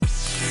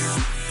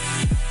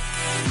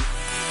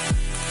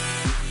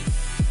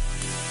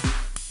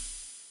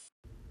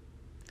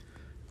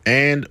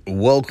And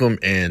welcome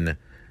in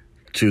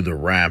to the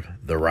Rob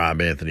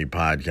Anthony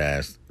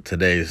podcast.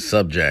 Today's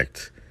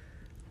subject: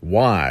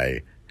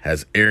 why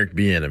has Eric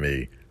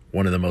Bieniemy,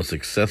 one of the most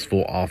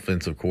successful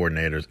offensive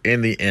coordinators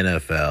in the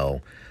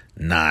NFL,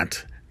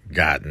 not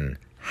gotten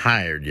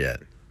hired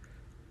yet?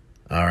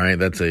 All right,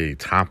 that's a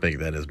topic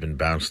that has been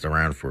bounced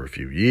around for a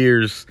few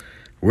years.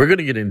 We're going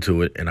to get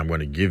into it, and I'm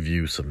going to give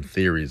you some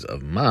theories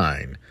of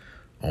mine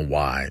on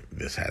why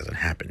this hasn't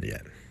happened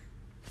yet.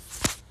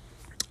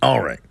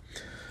 All right.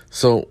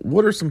 So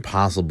what are some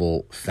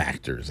possible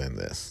factors in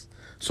this?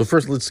 So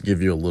first, let's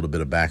give you a little bit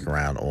of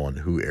background on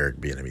who Eric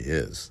Bieniemy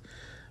is.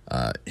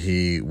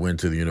 He went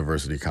to the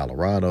University of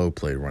Colorado,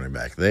 played running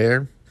back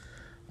there,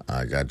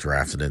 got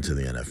drafted into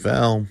the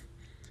NFL,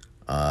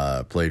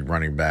 played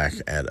running back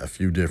at a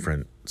few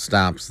different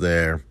stops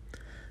there,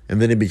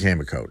 and then he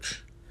became a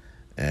coach.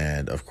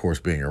 And, of course,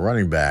 being a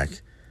running back,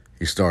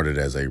 he started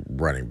as a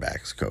running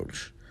backs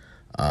coach.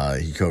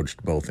 He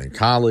coached both in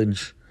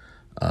college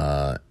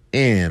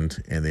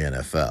and in the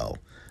NFL.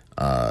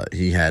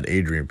 He had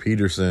Adrian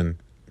Peterson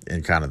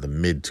in kind of the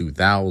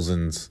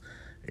mid-2000s.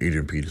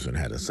 Adrian Peterson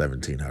had a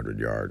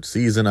 1,700-yard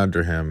season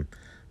under him.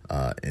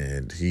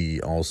 And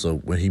he also,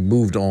 when he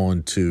moved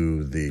on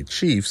to the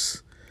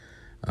Chiefs,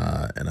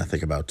 and I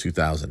think about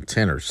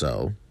 2010 or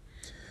so,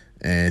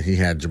 and he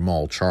had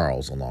Jamal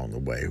Charles along the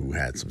way who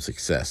had some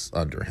success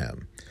under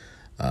him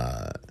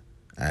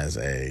as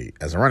a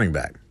running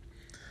back.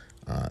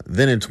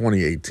 Then in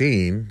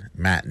 2018,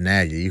 Matt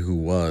Nagy, who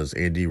was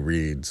Andy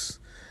Reid's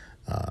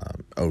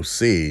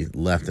OC,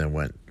 left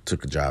and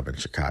took a job in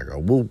Chicago.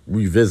 We'll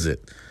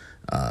revisit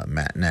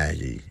Matt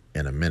Nagy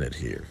in a minute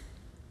here.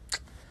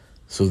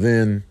 So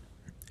then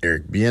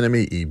Eric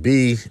Bieniemy,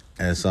 EB,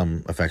 as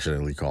some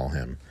affectionately call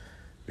him,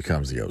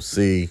 becomes the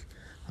OC.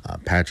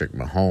 Patrick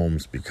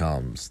Mahomes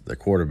becomes the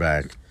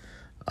quarterback.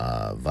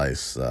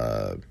 Alex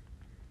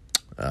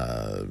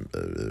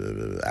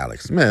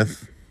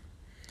Smith.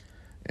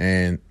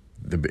 And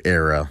the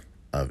era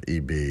of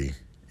EB,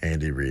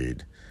 Andy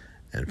Reid,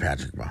 and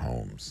Patrick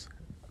Mahomes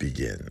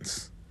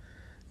begins.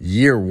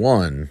 Year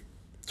 1,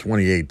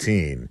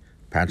 2018,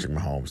 Patrick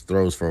Mahomes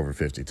throws for over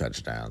 50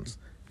 touchdowns,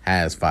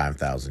 has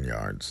 5,000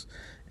 yards,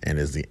 and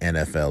is the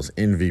NFL's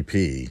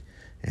MVP,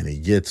 and he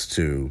gets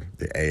to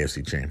the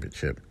AFC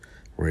Championship,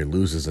 where he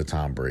loses to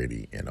Tom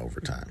Brady in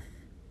overtime.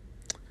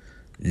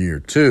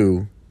 Year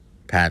 2,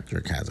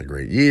 Patrick has a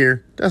great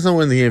year, doesn't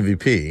win the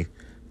MVP,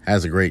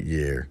 has a great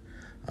year,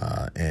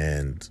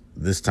 and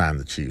this time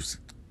the Chiefs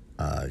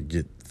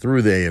get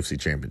through the AFC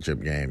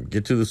Championship game,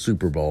 get to the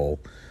Super Bowl,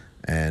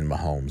 and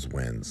Mahomes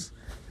wins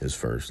his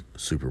first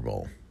Super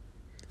Bowl.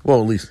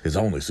 Well, at least his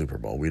only Super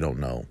Bowl. We don't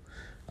know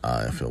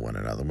if he'll win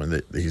another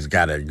one. He's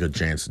got a good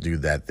chance to do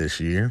that this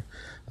year.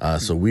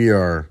 So we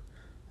are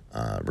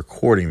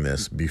recording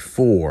this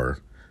before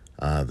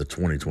the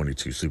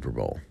 2022 Super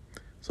Bowl.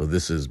 So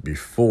this is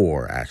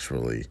before,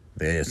 actually,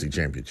 the AFC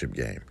Championship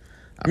game.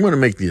 I'm going to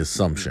make the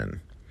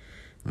assumption,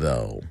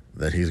 though,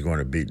 that he's going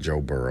to beat Joe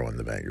Burrow and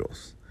the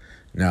Bengals.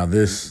 Now,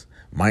 this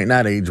might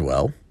not age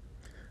well,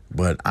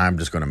 but I'm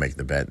just going to make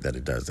the bet that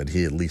it does, that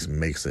he at least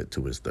makes it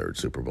to his third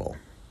Super Bowl.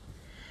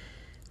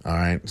 All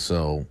right,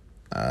 so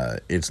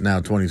it's now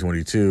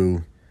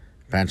 2022.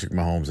 Patrick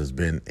Mahomes has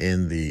been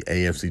in the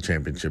AFC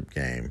Championship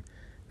game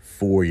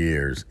 4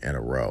 years in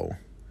a row.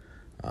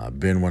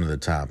 Been one of the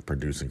top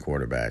producing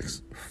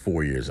quarterbacks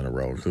 4 years in a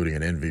row, including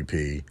an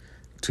MVP,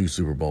 2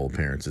 Super Bowl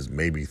appearances,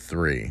 maybe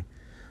 3,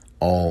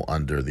 all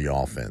under the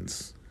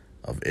offense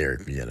of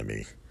Eric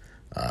Bieniemy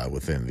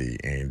within the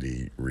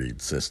Andy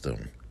Reid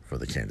system for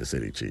the Kansas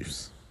City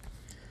Chiefs.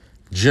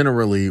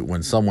 Generally,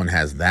 when someone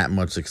has that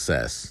much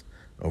success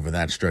over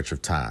that stretch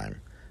of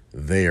time,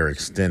 they are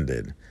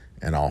extended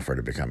and offered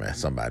to become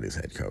somebody's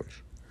head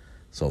coach.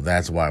 So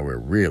that's why we're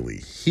really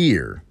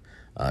here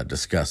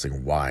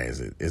discussing why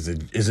is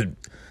it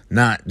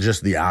not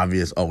just the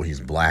obvious, oh, he's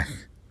black,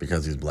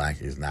 because he's black,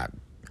 he's not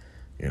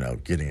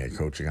getting a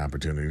coaching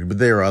opportunity. But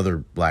there are other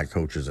black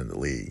coaches in the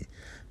league.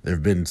 There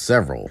have been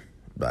several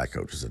black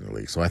coaches in the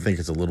league. So I think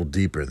it's a little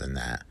deeper than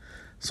that.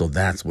 So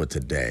that's what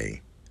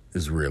today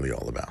is really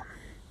all about.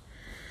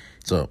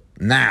 So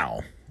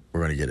now we're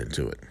going to get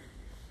into it.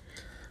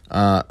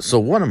 So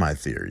one of my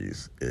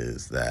theories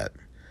is that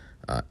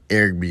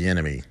Eric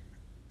Bieniemy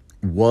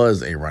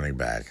was a running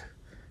back,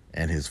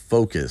 and his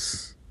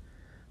focus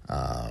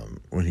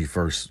when he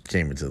first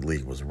came into the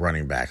league was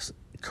running backs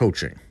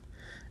coaching.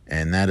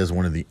 And that is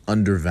one of the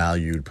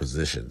undervalued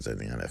positions in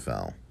the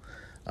NFL.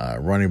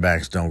 Running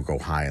backs don't go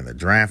high in the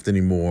draft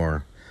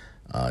anymore.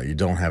 You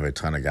don't have a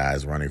ton of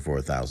guys running for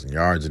 1,000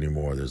 yards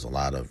anymore. There's a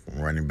lot of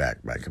running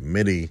back by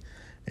committee.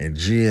 And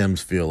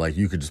GMs feel like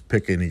you could just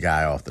pick any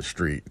guy off the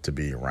street to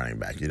be a running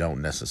back. You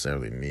don't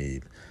necessarily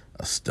need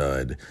a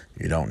stud.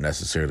 You don't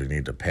necessarily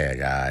need to pay a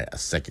guy a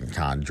second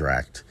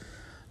contract.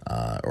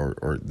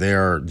 Or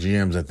there are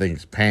GMs that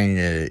think paying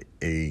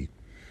a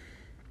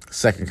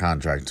second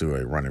contract to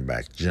a running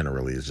back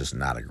generally is just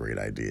not a great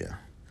idea.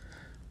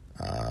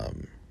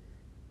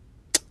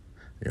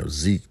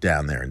 Zeke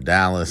down there in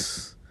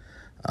Dallas,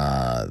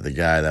 The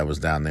guy that was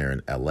down there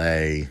in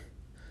L.A.,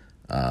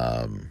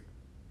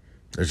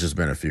 there's just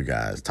been a few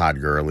guys. Todd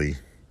Gurley,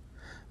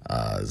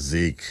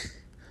 Zeke,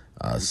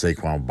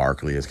 Saquon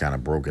Barkley has kind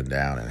of broken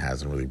down and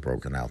hasn't really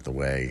broken out the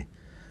way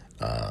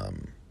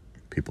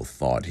people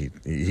thought.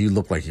 He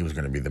looked like he was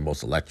going to be the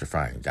most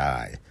electrifying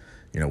guy,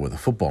 with a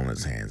football in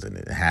his hands, and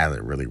it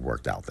hasn't really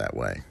worked out that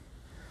way.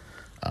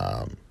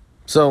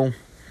 So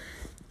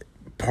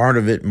part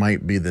of it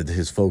might be that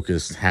his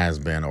focus has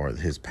been, or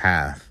his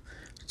path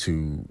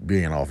to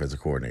being an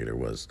offensive coordinator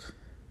was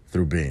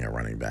through being a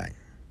running back.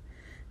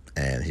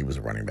 And he was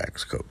a running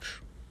backs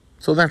coach.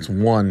 So that's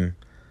one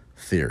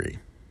theory.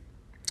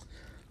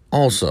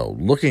 Also,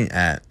 looking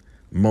at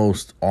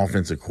most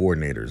offensive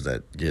coordinators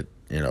that get,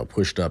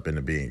 pushed up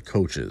into being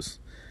coaches,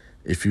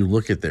 if you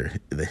look at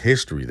the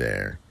history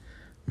there,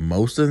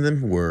 most of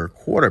them were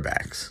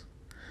quarterbacks.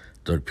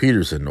 Doug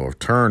Peterson, Norv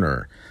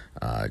Turner,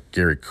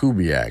 Gary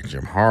Kubiak,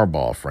 Jim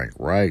Harbaugh, Frank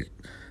Reich,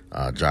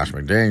 Josh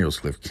McDaniels,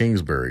 Cliff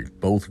Kingsbury,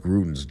 both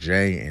Gruden's,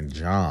 Jay and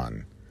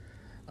John,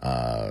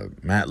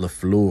 Matt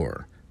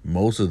LaFleur.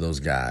 Most of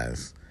those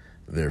guys,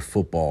 their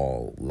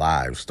football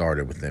lives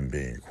started with them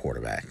being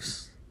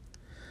quarterbacks.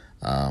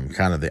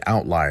 Kind of the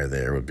outlier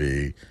there would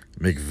be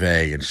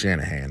McVay and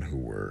Shanahan, who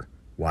were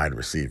wide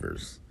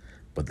receivers.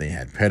 But they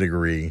had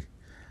pedigree.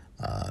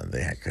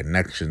 They had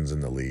connections in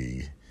the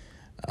league.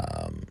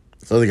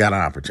 So they got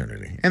an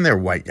opportunity. And they're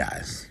white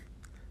guys.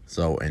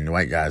 And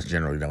white guys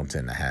generally don't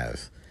tend to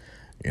have,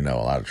 a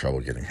lot of trouble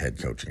getting head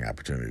coaching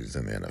opportunities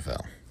in the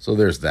NFL. So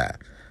there's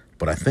that.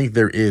 But I think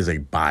there is a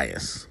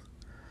bias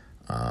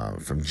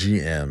from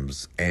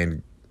GMs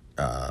and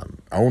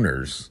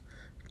owners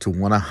to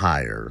want to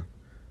hire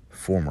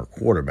former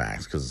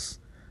quarterbacks, because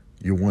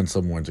you want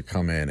someone to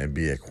come in and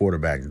be a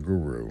quarterback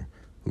guru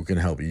who can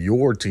help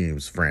your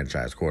team's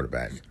franchise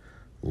quarterback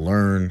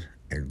learn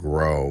and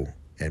grow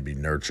and be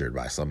nurtured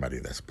by somebody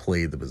that's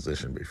played the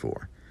position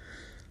before.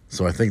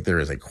 So I think there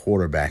is a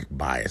quarterback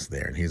bias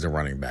there, and he's a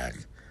running back,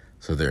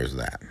 so there's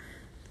that.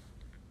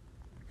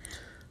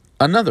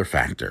 Another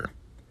factor,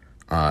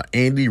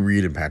 Andy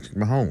Reid and Patrick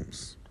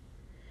Mahomes.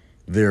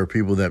 There are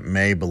people that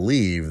may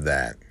believe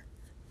that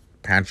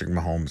Patrick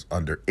Mahomes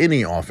under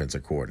any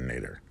offensive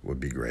coordinator would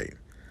be great,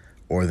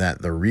 or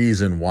that the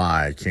reason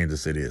why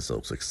Kansas City is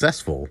so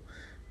successful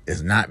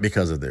is not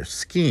because of their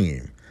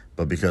scheme,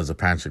 but because of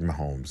Patrick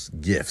Mahomes'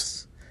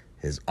 gifts,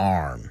 his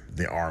arm,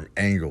 the arm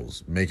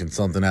angles, making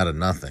something out of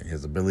nothing,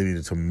 his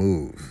ability to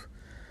move.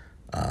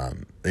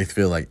 They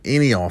feel like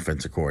any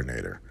offensive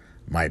coordinator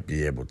might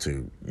be able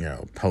to,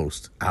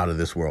 post out of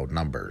this world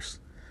numbers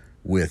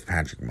with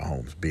Patrick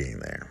Mahomes being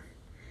there.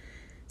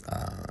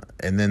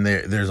 And then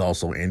there's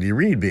also Andy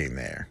Reid being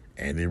there.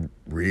 Andy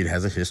Reid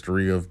has a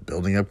history of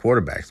building up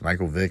quarterbacks.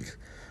 Michael Vick,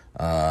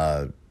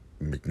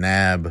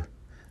 McNabb,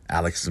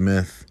 Alex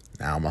Smith,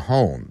 now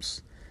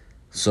Mahomes.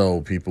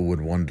 So people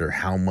would wonder,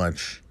 how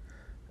much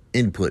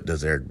input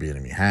does Eric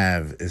Bieniemy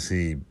have? Is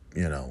he,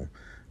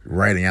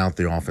 writing out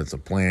the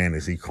offensive plan?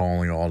 Is he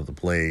calling all of the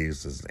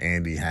plays? Does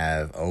Andy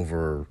have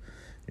over,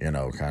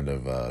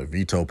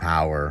 veto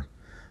power?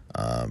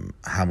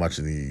 How much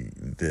of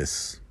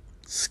this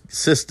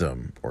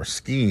system or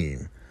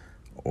scheme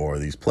or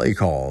these play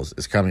calls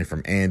is coming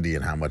from Andy,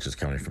 and how much is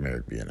coming from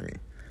Eric Bieniemy?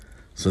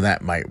 So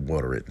that might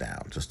water it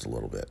down just a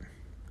little bit.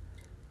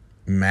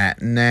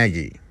 Matt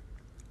Nagy.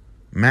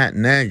 Matt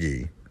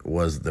Nagy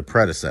was the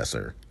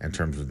predecessor in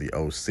terms of the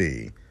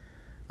OC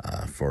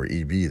for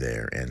EB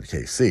there and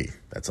KC.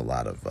 That's a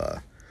lot of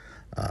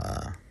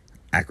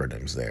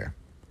acronyms there.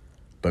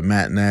 But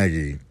Matt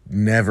Nagy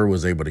never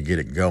was able to get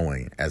it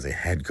going as a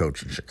head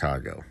coach in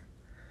Chicago.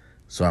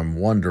 So I'm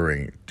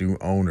wondering, do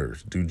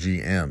owners, do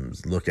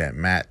GMs look at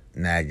Matt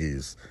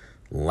Nagy's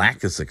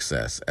lack of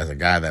success as a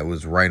guy that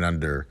was right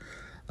under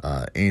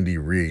Andy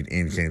Reid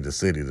in Kansas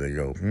City? They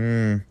go,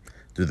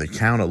 do they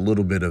count a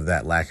little bit of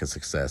that lack of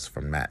success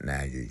from Matt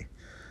Nagy?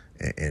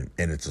 And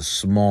it's a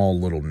small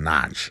little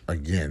notch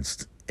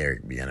against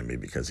Eric Bieniemy,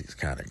 because he's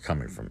kind of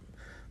coming from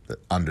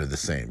under the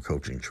same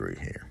coaching tree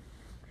here.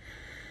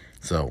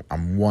 So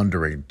I'm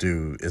wondering,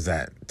 is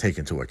that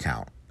taken into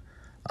account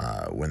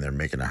when they're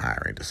making a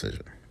hiring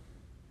decision?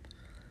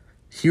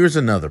 Here's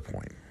another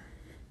point.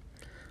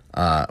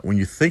 When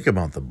you think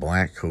about the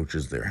black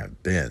coaches there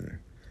have been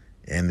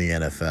in the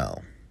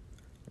NFL,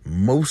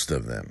 most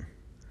of them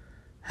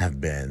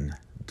have been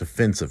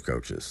defensive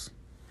coaches.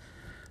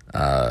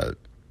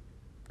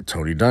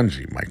 Tony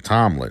Dungy, Mike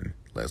Tomlin,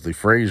 Leslie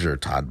Frazier,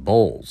 Todd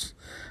Bowles,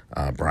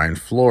 Brian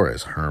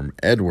Flores, Herm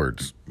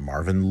Edwards,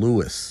 Marvin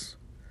Lewis.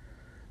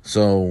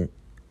 So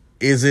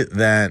is it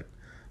that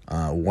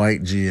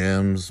white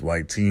GMs,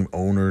 white team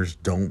owners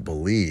don't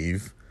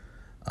believe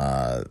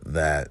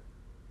that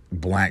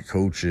black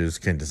coaches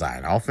can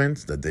design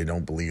offense, that they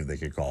don't believe they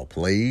can call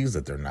plays,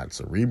 that they're not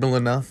cerebral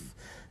enough?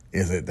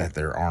 Is it that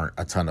there aren't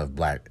a ton of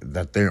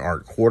that there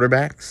aren't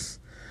quarterbacks?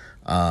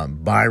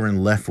 Byron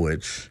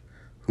Leftwich,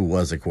 who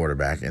was a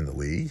quarterback in the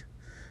league,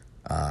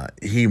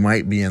 he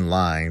might be in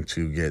line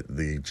to get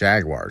the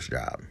Jaguars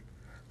job.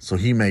 So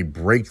he may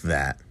break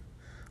that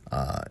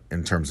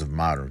in terms of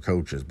modern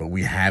coaches, but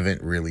we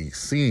haven't really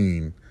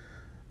seen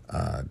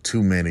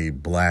too many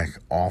black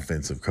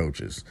offensive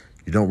coaches.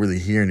 You don't really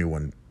hear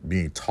anyone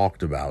being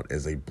talked about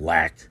as a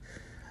black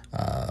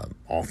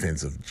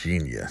offensive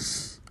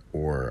genius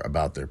or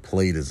about their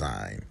play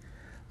design.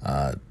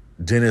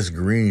 Dennis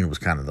Green was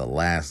kind of the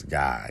last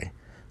guy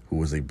who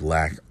was a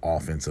black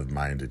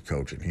offensive-minded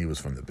coach, and he was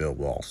from the Bill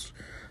Walsh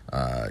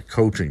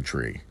coaching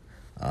tree.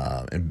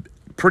 And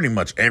pretty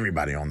much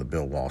everybody on the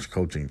Bill Walsh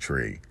coaching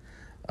tree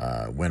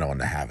went on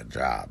to have a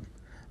job.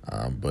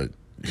 But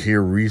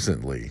here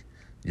recently,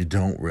 you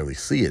don't really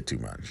see it too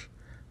much.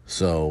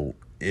 So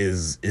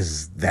is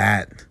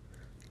that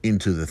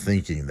into the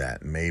thinking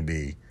that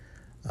maybe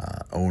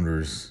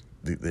owners,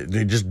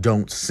 they just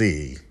don't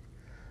see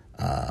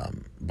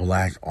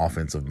black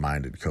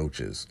offensive-minded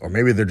coaches, or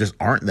maybe there just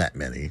aren't that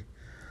many,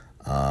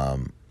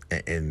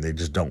 and they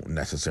just don't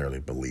necessarily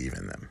believe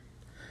in them.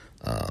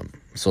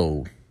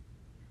 So,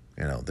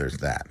 there's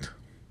that.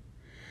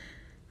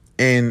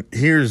 And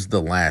here's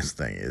the last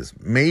thing is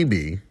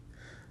maybe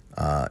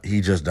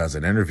he just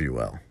doesn't interview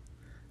well.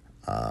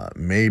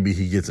 Maybe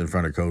he gets in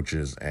front of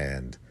coaches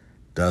and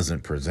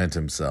doesn't present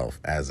himself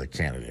as a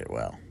candidate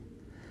well.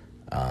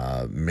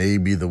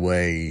 Maybe the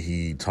way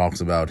he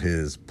talks about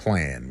his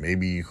plan,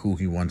 maybe who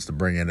he wants to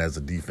bring in as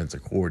a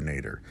defensive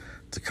coordinator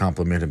to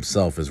complement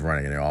himself as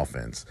running the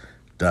offense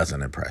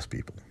doesn't impress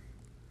people.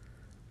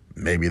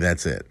 Maybe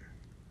that's it.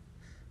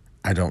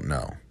 I don't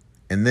know.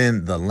 And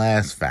then the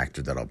last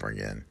factor that I'll bring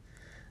in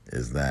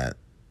is that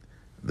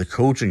the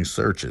coaching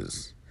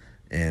searches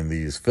and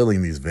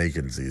filling these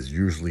vacancies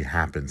usually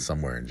happen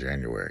somewhere in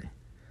January.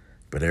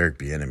 But Eric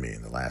Bieniemy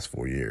in the last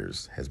 4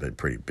 years has been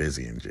pretty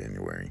busy in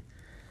January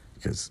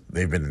because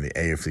they've been in the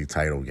AFC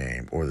title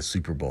game or the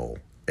Super Bowl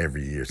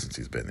every year since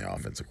he's been the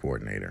offensive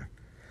coordinator.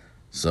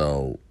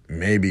 So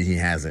maybe he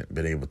hasn't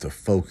been able to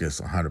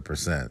focus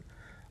 100%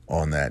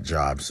 on that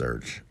job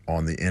search,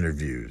 on the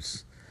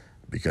interviews,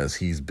 because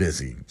he's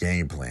busy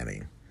game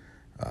planning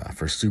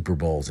for Super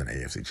Bowls and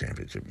AFC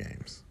championship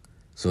games.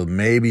 So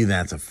maybe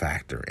that's a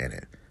factor in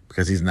it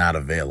because he's not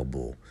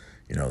available,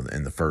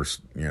 in the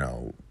first,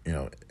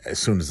 as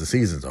soon as the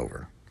season's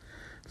over.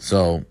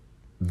 So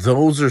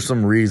those are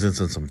some reasons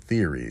and some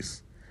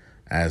theories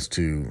as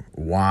to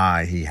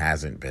why he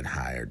hasn't been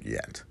hired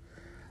yet.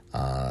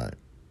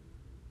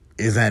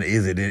 Is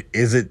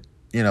it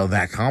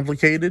that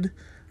complicated,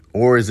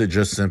 or is it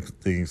just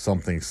simply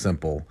something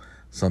simple,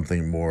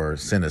 something more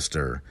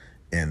sinister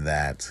in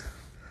that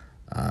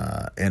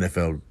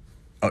NFL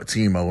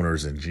team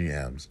owners and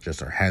GMs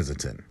just are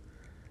hesitant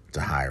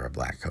to hire a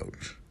black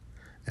coach,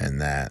 and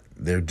that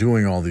they're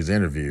doing all these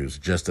interviews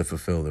just to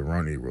fulfill the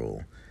Rooney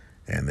Rule,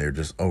 and they're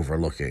just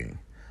overlooking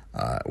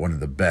one of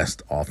the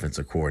best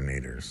offensive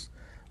coordinators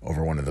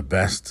over one of the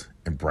best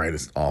and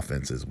brightest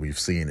offenses we've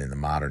seen in the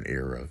modern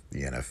era of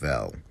the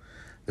NFL.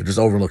 They're just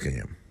overlooking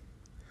him.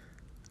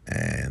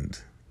 And,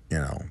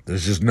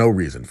 there's just no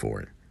reason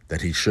for it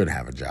that he should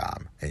have a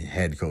job, a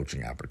head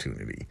coaching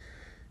opportunity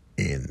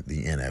in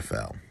the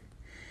NFL.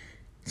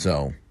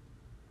 So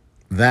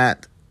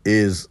that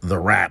is the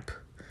wrap.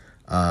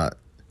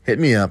 Hit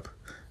me up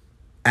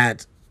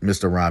at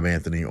Mr. Rob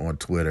Anthony on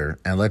Twitter,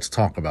 and let's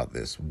talk about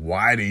this.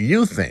 Why do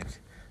you think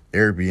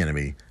Eric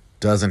Bieniemy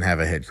doesn't have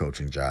a head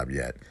coaching job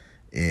yet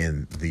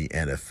in the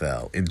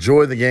NFL?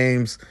 Enjoy the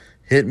games.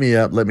 Hit me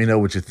up. Let me know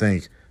what you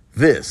think.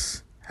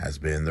 This has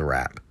been The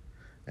Wrap,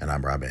 and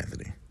I'm Rob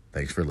Anthony.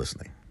 Thanks for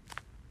listening.